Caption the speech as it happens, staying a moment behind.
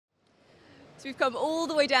So we've come all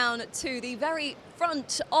the way down to the very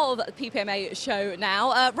front of the PPMA show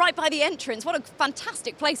now, right by the entrance. What a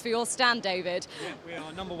fantastic place for your stand, David. Yeah, we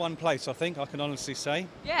are number one place, I think, I can honestly say.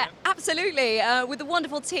 Yeah, absolutely, with the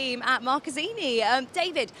wonderful team at Marchesini.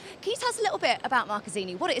 David, can you tell us a little bit about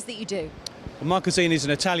Marchesini, what it is that you do? Well, Marchesini is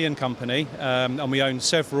an Italian company, and we own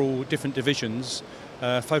several different divisions,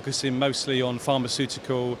 focusing mostly on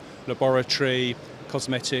pharmaceutical, laboratory,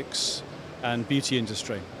 cosmetics, and beauty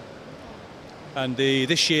industry. And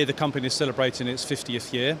this year the company is celebrating its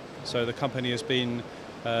 50th year, so the company has been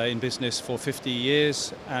in business for 50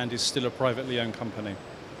 years and is still a privately owned company.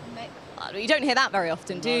 You don't hear that very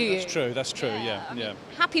often, do you? That's true, yeah. I mean,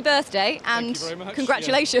 happy birthday and thank you very much.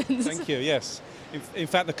 Congratulations. Yeah. Thank you, yes. In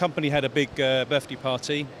fact, the company had a big birthday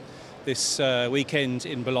party this weekend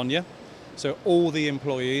in Bologna, so all the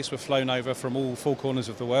employees were flown over from all four corners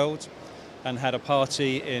of the world and had a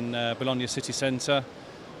party in Bologna city centre.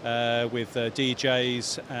 With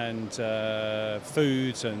DJs and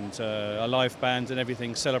food and a live band and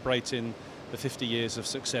everything, celebrating the 50 years of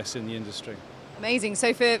success in the industry. Amazing.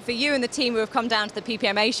 So for you and the team who have come down to the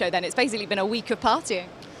PPMA show, then it's basically been a week of partying.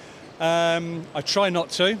 I try not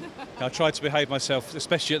to. I try to behave myself,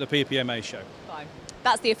 especially at the PPMA show. Fine.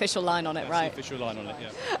 That's the official line on it, right? That's the official line on it,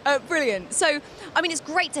 yeah. Brilliant. So, I mean, it's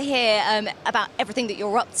great to hear about everything that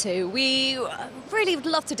you're up to. We really would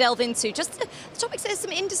love to delve into just the topics. There's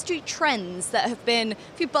some industry trends that have been a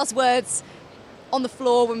few buzzwords on the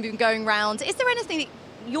floor when we've been going round. Is there anything that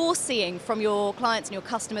you're seeing from your clients and your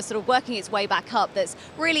customers sort of working its way back up that's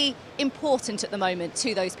really important at the moment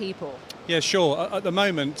to those people? Yeah, sure. At the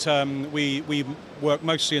moment, we work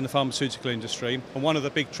mostly in the pharmaceutical industry, and one of the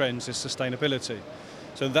big trends is sustainability.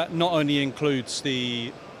 So that not only includes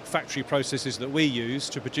the factory processes that we use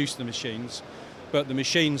to produce the machines, but the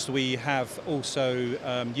machines we have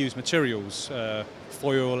also use materials,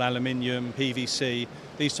 foil, aluminium, PVC,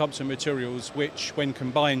 these types of materials which, when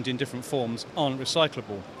combined in different forms, aren't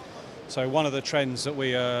recyclable. So one of the trends that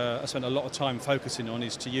we spend a lot of time focusing on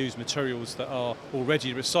is to use materials that are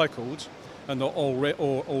already recycled and are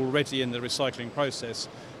already in the recycling process,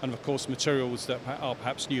 and of course materials that are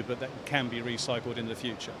perhaps new but that can be recycled in the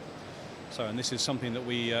future. So, and this is something that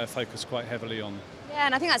we focus quite heavily on. Yeah,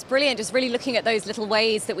 and I think that's brilliant, just really looking at those little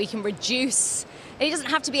ways that we can reduce. It doesn't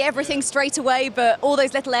have to be everything straight away, but all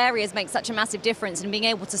those little areas make such a massive difference, and being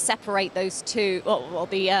able to separate those two, well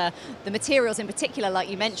the materials in particular, like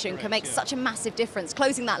you mentioned, can make such a massive difference,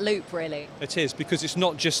 closing that loop, really. It is, because it's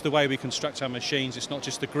not just the way we construct our machines, it's not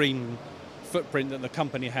just the green footprint that the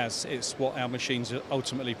company has, it's what our machines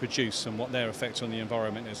ultimately produce and what their effect on the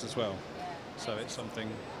environment is as well. So it's something...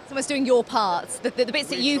 It's almost doing your parts, the bits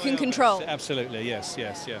that you can control. Absolutely, yes,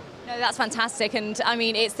 yeah. No, that's fantastic, and I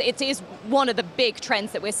mean, it is one of the big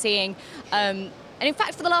trends that we're seeing. And in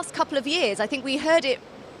fact, for the last couple of years, I think we heard it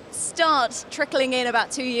start trickling in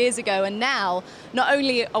about 2 years ago, and now, not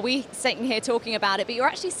only are we sitting here talking about it, but you're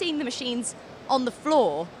actually seeing the machines on the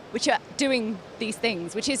floor which are doing these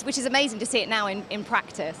things, which is amazing to see it now in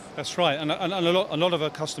practice. That's right, and a lot of our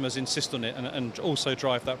customers insist on it and also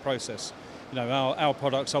drive that process. You know, our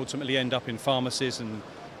products ultimately end up in pharmacies and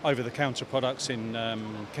over-the-counter products in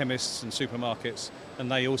chemists and supermarkets,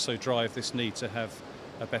 and they also drive this need to have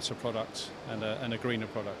a better product and a greener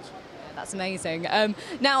product. Yeah, that's amazing.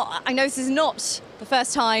 Now, I know this is not the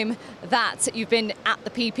first time that you've been at the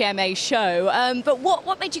PPMA show, but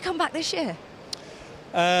what made you come back this year?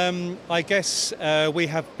 I guess we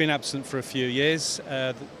have been absent for a few years.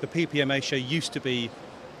 The PPMA show used to be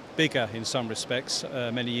bigger in some respects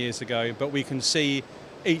many years ago, but we can see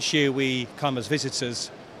each year we come as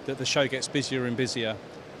visitors that the show gets busier and busier,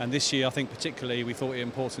 and this year I think particularly we thought it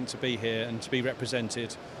important to be here and to be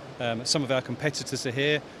represented. Some of our competitors are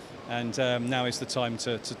here, and now is the time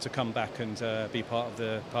to come back and be part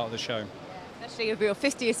of the show. Especially of your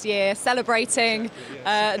 50th year, celebrating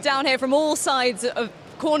down here from all sides of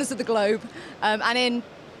corners of the globe, and in,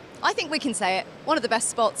 I think we can say it, one of the best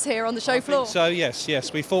spots here on the show floor. So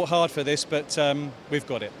yes, we fought hard for this, but we've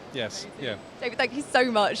got it, yes, yeah. David, thank you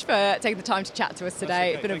so much for taking the time to chat to us today.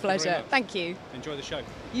 Okay. It's been a pleasure. Thank you. Enjoy the show.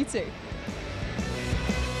 You too.